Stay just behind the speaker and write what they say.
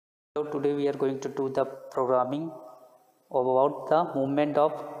So today we are going to do the programming about the movement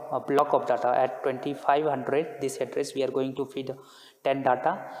of a block of data at 2500. This address we are going to feed 10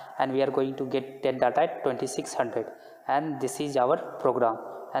 data and we are going to get 10 data at 2600, and this is our program.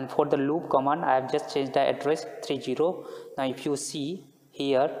 And for the loop command I have just changed the address 30. Now if you see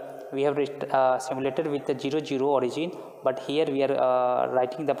here, we have simulated with the 00 origin, but here we are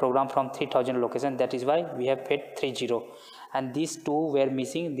writing the program from 3000 location. That is why we have fed 30, and these two were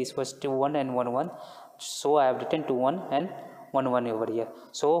missing. This was 21 and 11, so I have written 21 and 11 over here.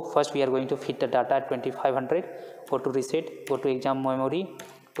 So first we are going to fit the data at 2500. Go to reset, go to exam memory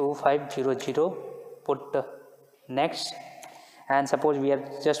 2500, put next, and suppose we are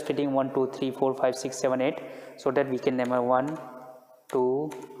just fitting 1 2 3 4 5 6 7 8, so that we can number 1 2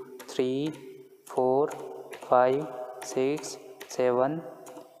 3 4 5 6 7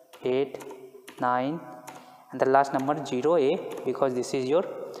 8 9, and the last number 0A, because this is your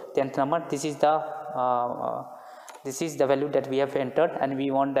 10th number. This is the value that we have entered, and we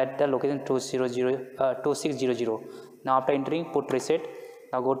want that the location 2600. Now after entering, put reset.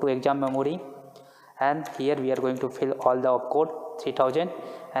 Now go to exam memory, and here we are going to fill all the opcode 3000,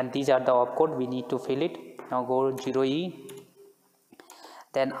 and these are the opcode we need to fill it. Now go 0E,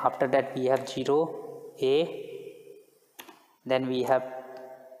 then after that we have 0A, then we have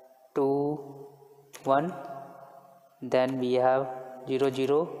 2 1, then we have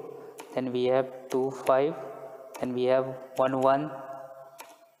 00, then we have 2 5, then we have 1 1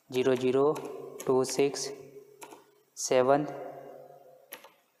 0 2 6 7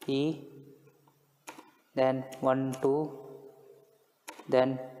 E, then 1 2,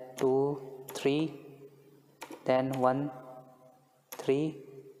 then 2 3, then 1 3,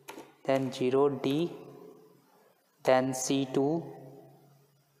 then 0 D, then C2,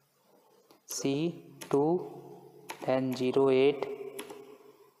 then 08,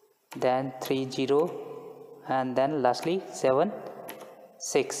 then 30, and then lastly 7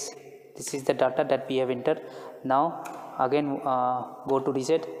 6. This is the data that we have entered. Now again go to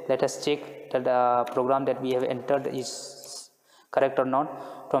reset. Let us check that the program that we have entered is correct or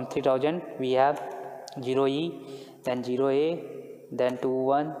not. From 3000 we have 0E, then 0A, then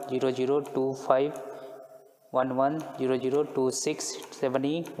 21 00 25 11 00 26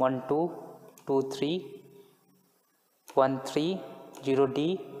 7E 12 23 13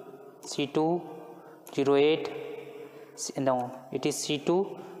 0D, C2 08, no, it is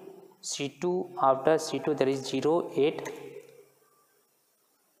C2. After C2 there is 08.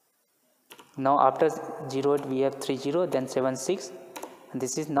 Now after 08 we have 30, then 76, and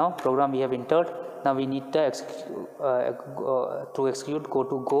this is now program we have entered. Now we need to execute. Go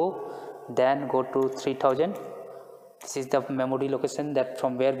to go, then go to 3000. This is the memory location that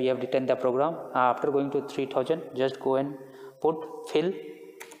from where we have written the program. After going to 3000, just go and put fill.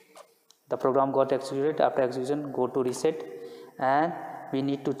 The program got executed. After execution, go to reset, and we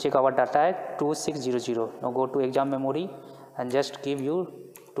need to check our data at 2600. Now go to exam memory and just give you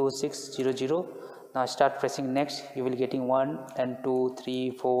 2600. Now start pressing next. You will getting 1 and 2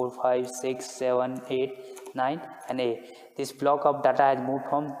 3 4 5 6 7 8 9 and A. This block of data has moved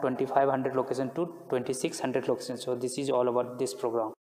from 2500 location to 2600 location. So this is all about this program.